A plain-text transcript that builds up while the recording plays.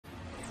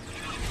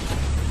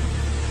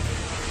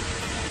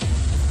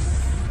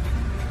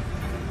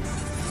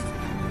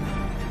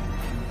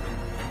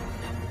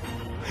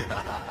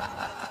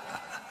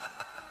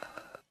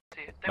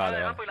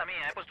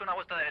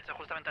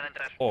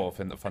Oh,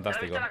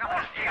 fantástico.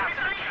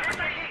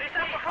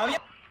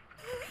 Había...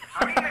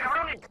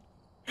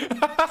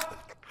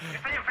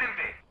 Está ahí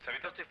enfrente.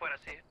 Chavito, estoy fuera,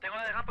 sí. Tengo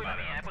la de campo y la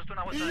mía. He puesto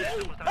una bolsa de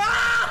esto.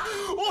 ¡Ah!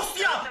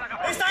 ¡Hostia!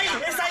 ¡Está ahí!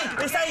 ¡Está ahí!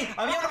 ¡Está ahí!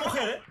 Había una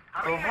mujer,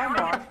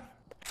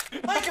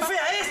 ¡Ay, qué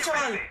fea es,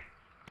 chaval! ¿Le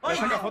has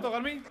sacado foto,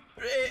 Garmy?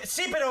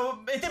 Sí,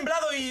 pero he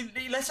temblado y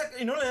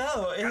no le he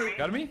dado.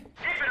 ¿Garmy? Sí,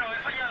 pero he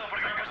fallado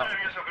porque me he puesto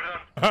nervioso, perdón.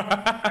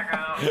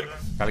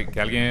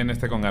 Que alguien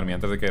esté con Garmy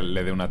antes de que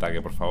le dé un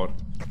ataque, por favor.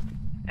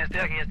 Estoy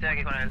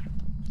aquí con él.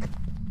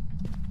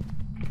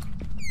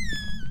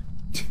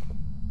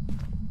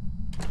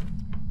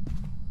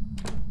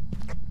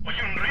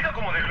 Oye, un ruido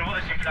como de globo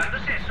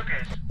desinflándose, ¿eso qué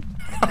es?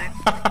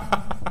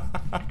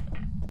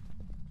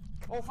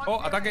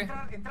 Oh, ataque.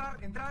 Entrar.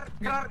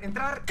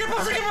 ¿Qué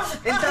pasa?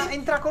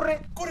 Entra,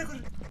 corre. Corre.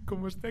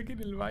 Como está aquí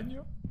en el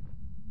baño.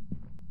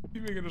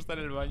 Dime que no está en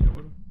el baño,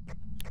 bro.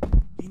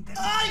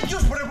 ¡Ay,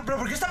 Dios! ¿Pero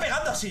por qué está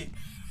pegando así?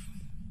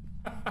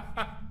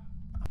 ¡Ah!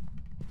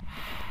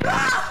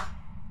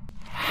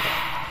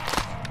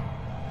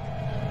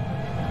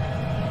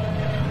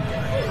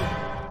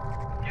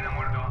 ¿Quién ha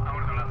muerto? Ha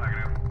muerto Laza,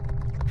 creo.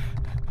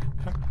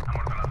 Ha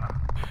muerto Laza.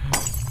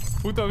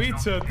 Puto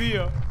bicho,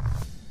 tío.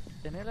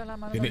 Tenerla en la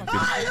mano. ¡Ay, no me he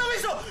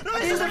visto! ¡No me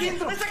he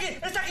visto!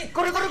 ¡Está aquí!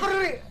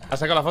 ¡Corre! Ha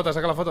sacado la foto,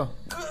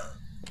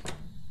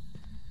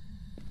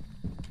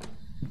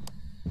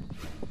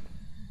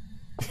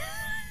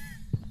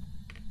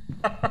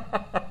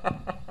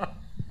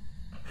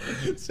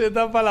 Se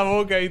tapa la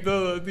boca y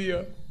todo,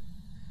 tío.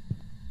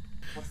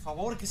 Por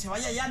favor, que se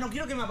vaya ya. No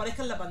quiero que me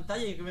aparezca en la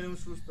pantalla y que me dé un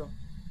susto.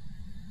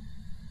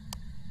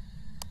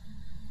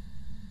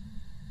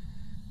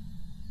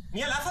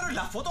 Mira, Lázaro en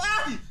la foto.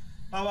 ¡Ay!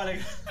 Ah,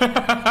 vale.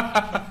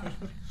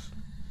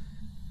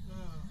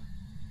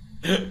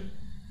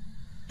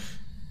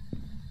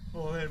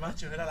 Joder,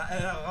 macho, era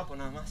gapo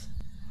nada más.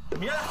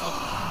 Mira la foto.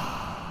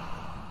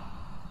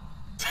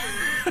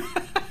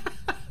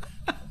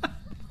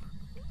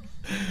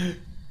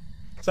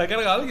 Se ha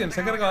cargado alguien.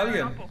 Se ha cargado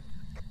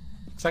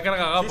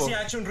Gapo. Sí,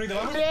 ha hecho un ruido.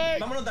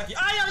 Vámonos de aquí.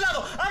 ¡Ay, ha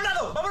hablado!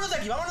 Vámonos de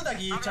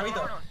aquí,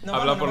 chavito. No,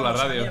 Habla por la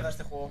radio. Mierda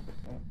este juego.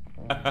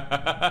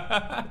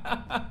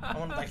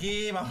 Vámonos de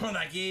aquí.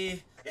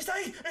 Está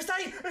ahí,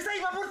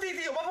 va por ti,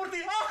 tío,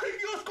 ¡Ay,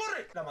 Dios,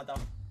 corre! La ha matado.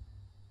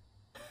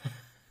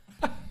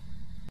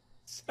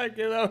 Se ha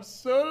quedado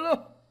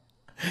solo.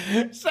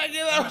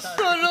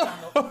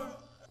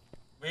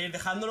 Voy a ir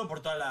dejándolo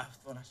por todas las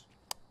zonas.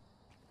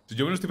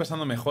 Yo me lo estoy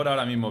pasando mejor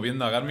ahora mismo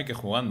viendo a Garmy que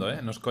jugando,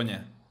 no es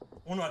coña.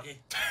 Uno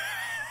aquí.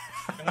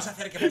 Que no se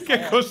acerque, por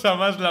favor. Qué cosa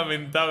más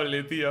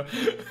lamentable, tío.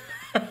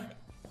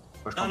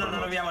 Pues no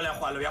lo voy a volver a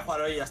jugar, lo voy a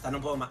jugar hoy y ya está,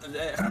 no puedo más.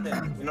 Gente,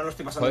 no lo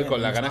estoy pasando. Joder, bien,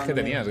 con las ganas que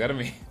tenías,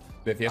 Garmy.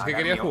 Decías que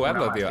querías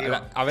jugarlo, tío.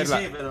 A ver,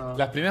 sí, pero...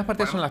 las primeras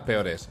partidas son las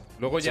peores.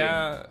 Luego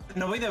ya...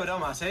 No voy de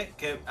bromas,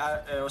 que,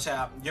 o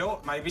sea, yo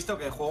me habéis visto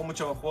que juego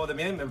mucho juego de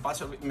miedo y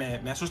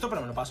me asusto,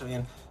 pero me lo paso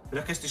bien.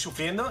 Pero es que estoy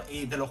sufriendo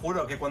y te lo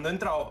juro que cuando he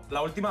entrado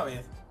la última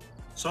vez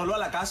solo a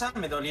la casa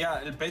me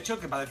dolía el pecho,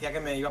 que parecía que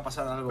me iba a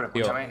pasar algo. Pero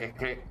escúchame, es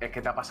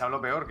que te ha pasado lo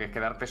peor, que es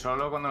quedarte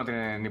solo cuando no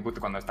tienes ni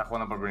cuando estás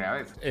jugando por primera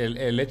vez.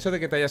 El hecho de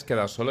que te hayas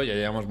quedado solo, ya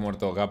hayamos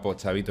muerto Gapo,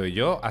 Chavito y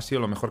yo, ha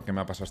sido lo mejor que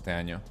me ha pasado este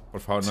año. Por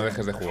favor, no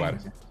dejes de jugar.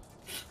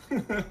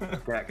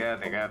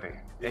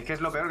 Quédate. Es que es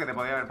lo peor que te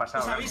podía haber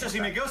pasado. Os aviso, si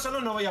me quedo solo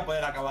no voy a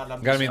poder acabar la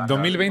Garmy,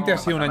 2020 ha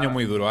sido un año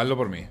muy duro, hazlo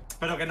por mí.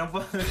 Pero que no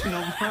puedo.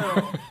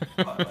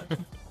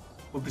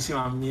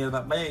 Putísima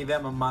mierda. Vaya idea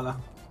más mala.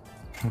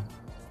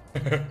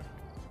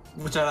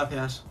 Muchas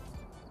gracias.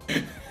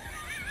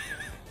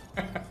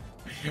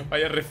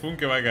 Vaya refun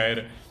que va a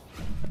caer.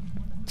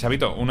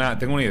 Chavito,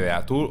 tengo una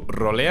idea. Tú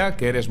rolea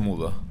que eres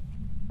mudo.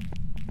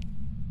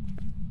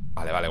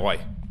 Vale, guay.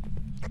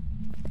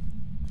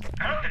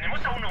 Claro,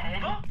 ¿tenemos a uno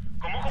mudo?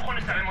 ¿Cómo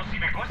cojones sabemos si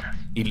ve cosas?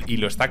 Y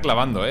lo está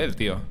clavando, el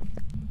tío.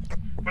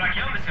 ¿Por aquí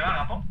a dónde se va,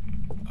 Gapo?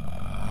 ¿Vamos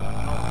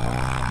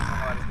a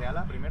acabar este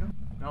ala primero?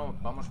 No,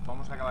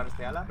 vamos a acabar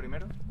este ala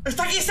primero.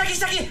 ¡Está aquí!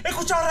 He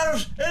escuchado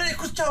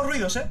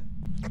ruidos,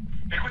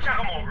 He escuchado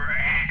como...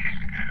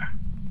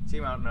 Sí,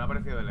 me lo ha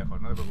parecido de lejos,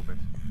 no te preocupes.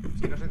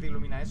 Si no se te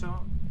ilumina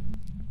eso...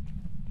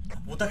 La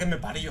puta que me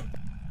parió.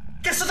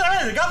 ¿Qué es otra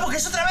vez, Gapo? ¿Qué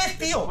es otra vez,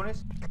 tío?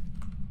 ¿Pones?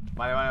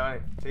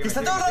 Vale. Sígueme,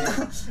 Está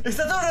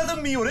todo el rato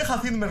en mi oreja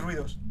haciéndome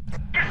ruidos.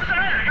 ¿Qué es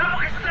otra vez, Gapo?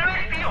 ¿Qué es otra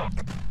vez, tío?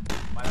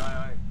 Vale.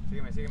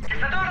 Sígueme.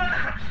 Está todo el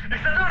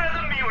rato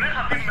en mi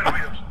oreja haciéndome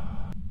ruidos.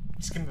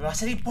 Es que me va a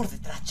salir por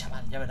detrás,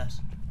 chaval, ya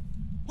verás.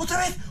 ¡Otra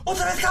vez,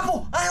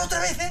 Gapo! ¡Otra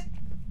vez,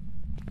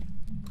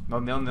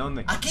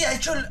 ¿Dónde? Aquí ha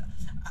hecho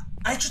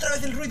otra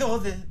vez el ruido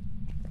de...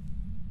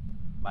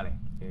 Vale.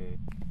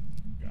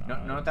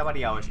 No te ha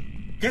variado eso.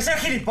 ¿Qué es el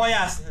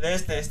gilipollas de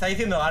este? Está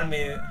diciendo Garmy.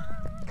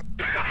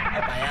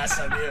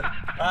 Payaso, tío.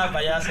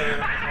 Payaso,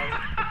 tío.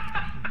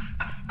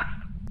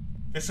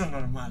 Eso es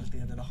normal,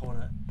 tío, te lo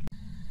juro,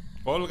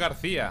 Paul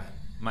García,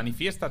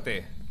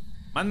 manifiéstate.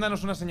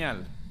 Mándanos una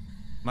señal.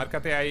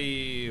 Márcate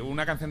ahí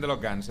una canción de los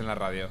Guns en la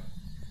radio.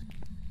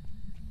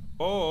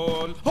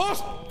 Paul.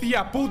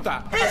 ¡Hostia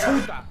puta!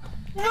 ¡Pisa!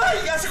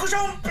 ¡Ay! ¡Has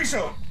escuchado un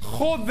piso!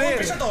 ¡Joder! ¡Un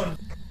pisotón!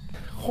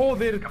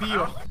 Joder,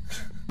 tío.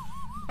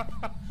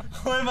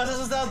 Joder, me has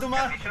asustado tú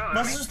más. Me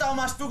has asustado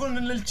más tú con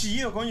el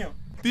chillido, coño.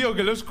 Tío,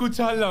 que lo he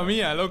escuchado en la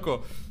mía,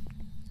 loco.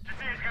 Sí,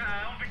 es que ha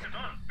dado un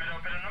pisotón, pero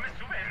no me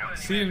sube.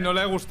 Sí, no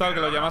le ha gustado que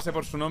lo llamase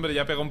por su nombre y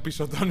ya pegó un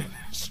pisotón en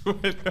el suelo.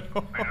 ¿Pero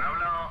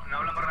no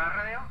habla por la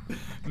radio?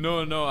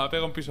 No, ha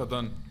pegado un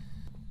pisotón.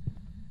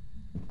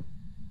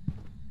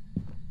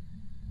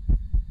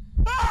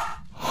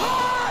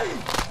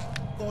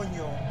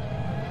 Coño.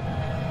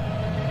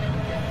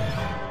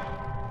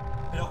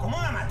 Pero ¿cómo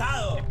me ha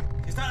matado?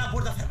 Estaba la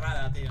puerta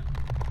cerrada, tío.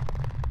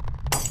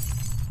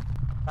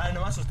 Vale, no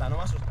me ha asustado,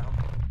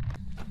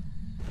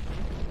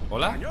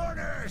 ¿Hola?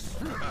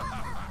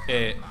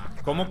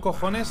 ¿Cómo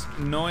cojones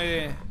no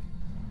he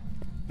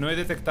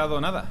detectado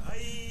nada?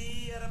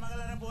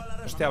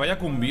 Hostia, vaya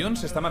cumbión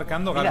se está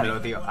marcando Garmy.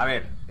 Míralo, tío. A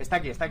ver, está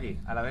aquí,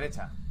 a la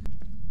derecha.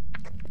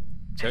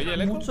 ¿Se oye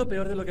el eco? Mucho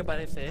peor de lo que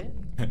parece, ¿eh?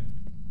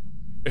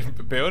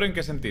 ¿Peor en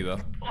qué sentido?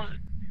 De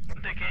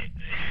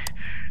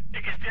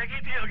que estoy aquí,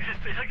 tío, que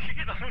estoy aquí,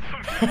 que da mucho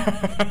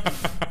miedo.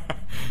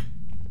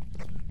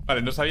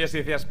 Vale, no sabía si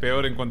decías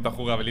peor en cuanto a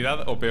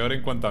jugabilidad o peor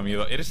en cuanto a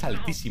miedo. Eres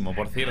altísimo,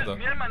 por cierto.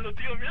 Mira el mando,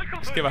 tío, mira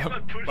cómo Es que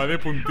va de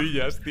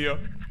puntillas, tío.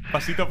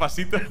 Pasito a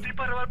pasito. Estoy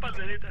para robar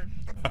panderetas.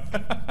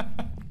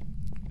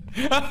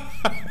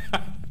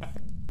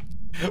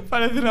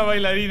 Parece una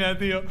bailarina,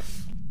 tío.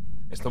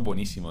 Esto es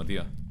buenísimo,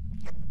 tío.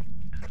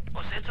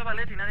 Os he hecho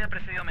ballet y nadie ha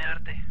preferido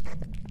mearte.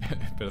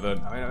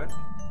 Perdón. A ver.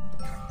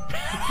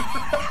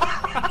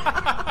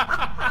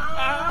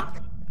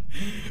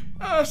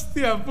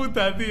 Hostia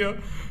puta, tío.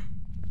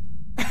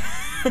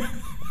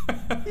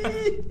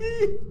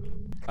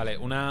 Vale,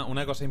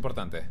 una cosa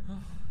importante.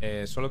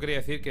 Solo quería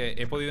decir que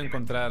he podido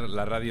encontrar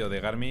la radio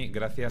de Garmy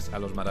gracias a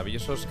los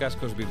maravillosos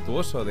cascos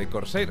virtuoso de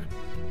CORSAIR.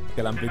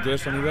 Que la amplitud de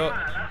sonido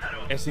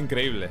es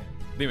increíble.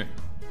 Dime.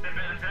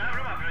 Será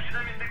broma, pero yo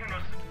también tengo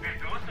unos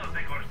virtuosos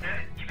de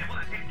CORSAIR y debo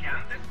decir que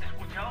antes he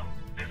escuchado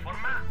de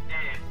forma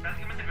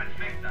prácticamente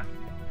perfecta.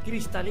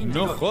 Cristalino.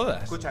 No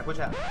jodas.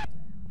 Escucha.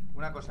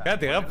 Una cosa.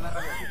 Cállate, Poner Gap. la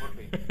radio aquí, por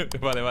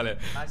fin. Vale.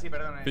 Ah, sí,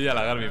 perdón.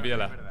 Píllala, Garmy,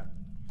 píllala. Es verdad.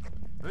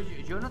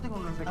 Yo no tengo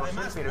unos de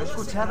CORSAIR, pero he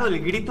escuchado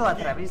el grito a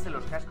través de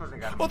los cascos de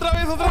Garmy. ¡Otra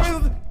vez!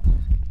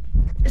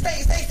 Está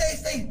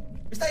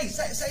ahí.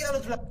 Se ha ido al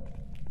otro lado.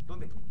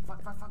 ¿Dónde?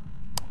 Fuck.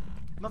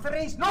 ¡No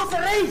cerréis! ¡No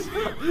cerréis!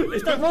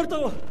 ¡Estás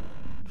muerto!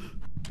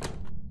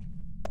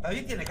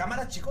 ¿David tiene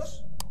cámara,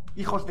 chicos?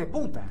 ¡Hijos de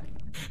puta!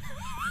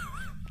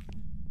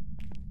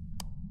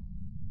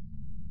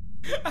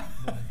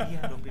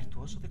 Molaría lo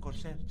virtuoso de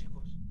CORSAIR,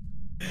 chicos.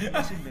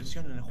 Es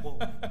inversión en el juego.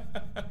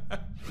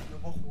 No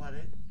puedo jugar,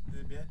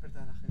 voy a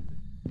despertar a la gente.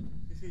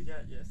 Sí,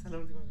 ya esta es la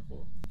última que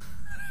juego.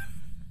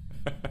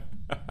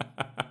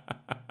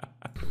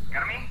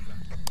 ¿Garmy?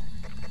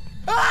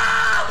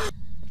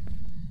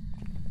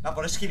 No,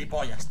 pero es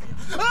gilipollas, tío.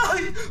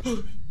 ¡Ay!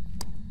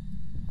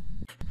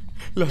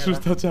 Le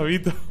asusta,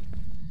 chavito.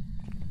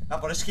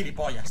 No, pero es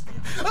gilipollas,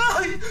 tío.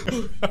 ¡Ay!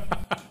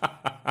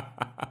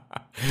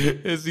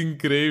 Es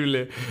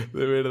increíble,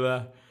 de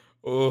verdad.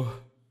 Oh,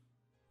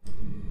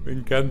 me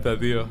encanta,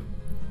 tío.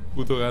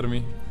 Puto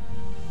Garmy.